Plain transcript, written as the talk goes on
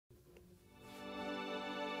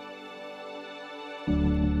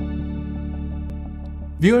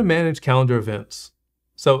View and manage calendar events.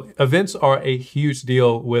 So events are a huge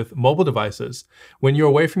deal with mobile devices. When you're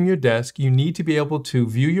away from your desk, you need to be able to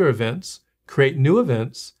view your events, create new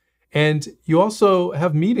events, and you also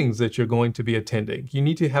have meetings that you're going to be attending. You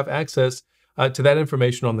need to have access to that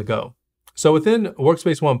information on the go. So within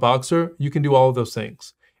Workspace ONE Boxer, you can do all of those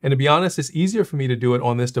things. And to be honest, it's easier for me to do it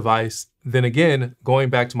on this device than, again,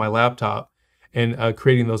 going back to my laptop and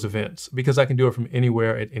creating those events, because I can do it from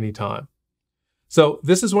anywhere at any time. So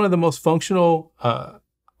this is one of the most functional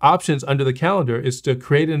options under the calendar, is to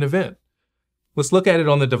create an event. Let's look at it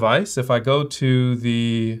on the device. If I go to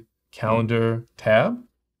the calendar tab,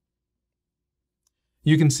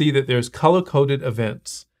 you can see that there's color-coded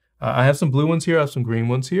events. I have some blue ones here, I have some green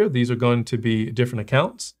ones here. These are going to be different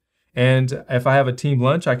accounts. And if I have a team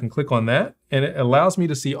lunch, I can click on that, and it allows me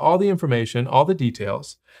to see all the information, all the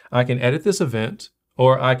details. I can edit this event,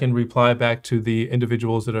 or I can reply back to the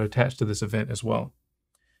individuals that are attached to this event as well.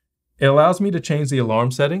 It allows me to change the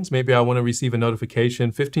alarm settings. Maybe I want to receive a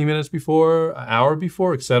notification 15 minutes before, an hour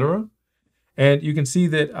before, etc. And you can see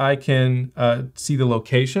that I can see the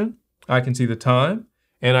location, I can see the time,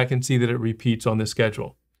 and I can see that it repeats on this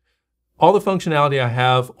schedule. All the functionality I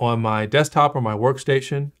have on my desktop or my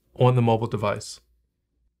workstation on the mobile device.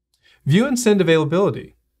 View and send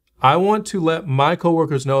availability. I want to let my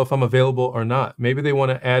coworkers know if I'm available or not. Maybe they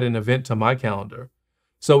want to add an event to my calendar.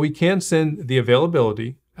 So we can send the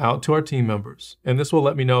availability out to our team members. And this will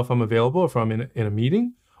let me know if I'm available, if I'm in a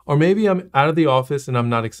meeting, or maybe I'm out of the office and I'm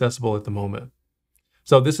not accessible at the moment.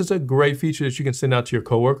 So this is a great feature that you can send out to your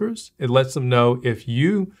coworkers. It lets them know if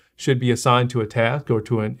you should be assigned to a task or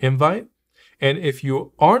to an invite. And if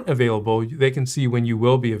you aren't available, they can see when you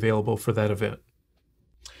will be available for that event.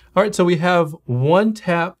 All right, so we have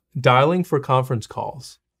one-tap dialing for conference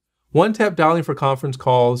calls. One-tap dialing for conference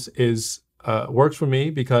calls works for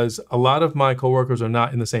me because a lot of my coworkers are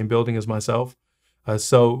not in the same building as myself.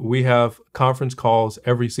 So we have conference calls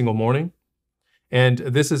every single morning. And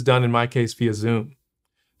this is done in my case via Zoom.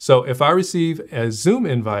 So if I receive a Zoom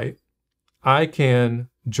invite, I can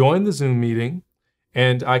join the Zoom meeting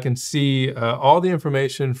and I can see all the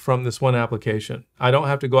information from this one application. I don't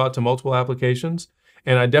have to go out to multiple applications,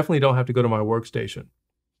 and I definitely don't have to go to my workstation.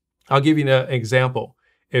 I'll give you an example.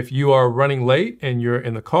 If you are running late and you're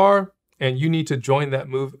in the car and you need to join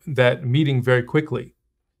that meeting very quickly,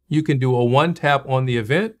 you can do a one tap on the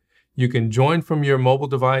event. You can join from your mobile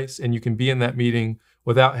device and you can be in that meeting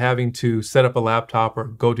without having to set up a laptop or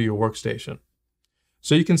go to your workstation.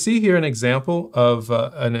 So you can see here an example of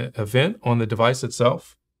an event on the device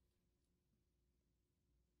itself.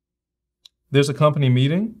 There's a company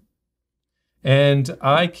meeting, and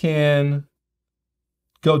I can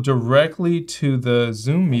go directly to the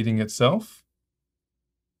Zoom meeting itself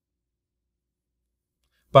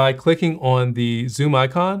by clicking on the Zoom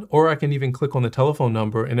icon, or I can even click on the telephone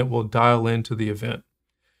number and it will dial into the event.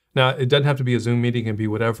 Now, it doesn't have to be a Zoom meeting, it can be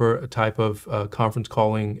whatever type of conference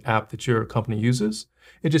calling app that your company uses.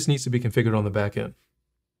 It just needs to be configured on the back end.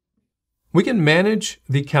 We can manage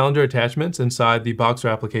the calendar attachments inside the Boxer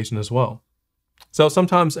application as well. So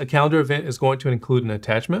sometimes a calendar event is going to include an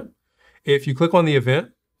attachment. If you click on the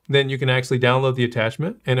event, then you can actually download the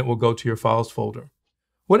attachment and it will go to your files folder.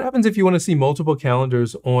 What happens if you want to see multiple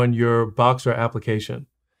calendars on your Boxer application?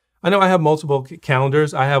 I know I have multiple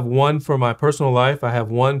calendars. I have one for my personal life. I have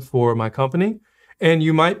one for my company. And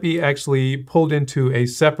you might be actually pulled into a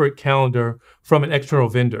separate calendar from an external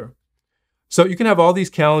vendor. So you can have all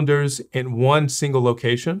these calendars in one single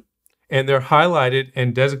location, and they're highlighted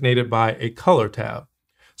and designated by a color tab.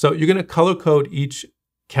 So you're going to color code each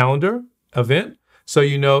calendar event so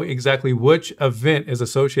you know exactly which event is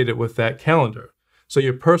associated with that calendar. So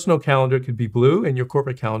your personal calendar could be blue and your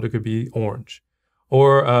corporate calendar could be orange.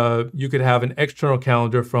 Or you could have an external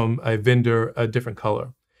calendar from a vendor, a different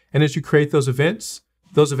color. And as you create those events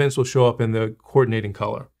will show up in the coordinating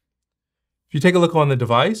color. If you take a look on the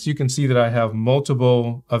device, you can see that I have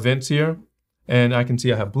multiple events here. And I can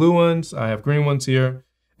see I have blue ones, I have green ones here.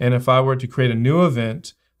 And if I were to create a new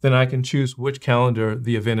event, then I can choose which calendar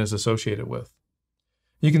the event is associated with.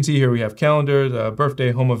 You can see here we have calendars,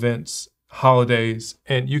 birthday, home events, holidays,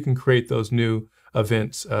 and you can create those new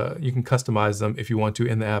events. You can customize them if you want to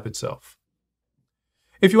in the app itself.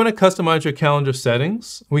 If you want to customize your calendar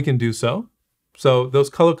settings, we can do so. So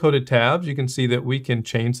those color-coded tabs, you can see that we can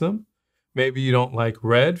change them. Maybe you don't like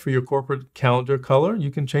red for your corporate calendar color.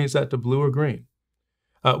 You can change that to blue or green.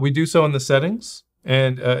 We do so in the settings,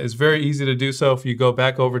 and it's very easy to do so. If you go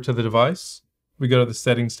back over to the device, we go to the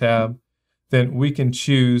settings tab, then we can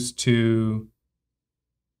choose to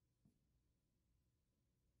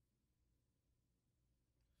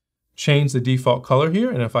change the default color here.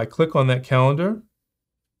 And if I click on that calendar,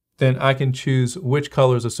 then I can choose which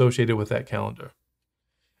color is associated with that calendar.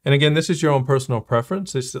 And again, this is your own personal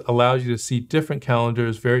preference. This allows you to see different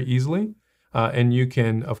calendars very easily. And you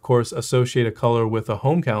can, of course, associate a color with a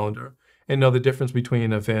home calendar and know the difference between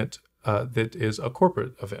an event that is a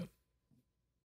corporate event.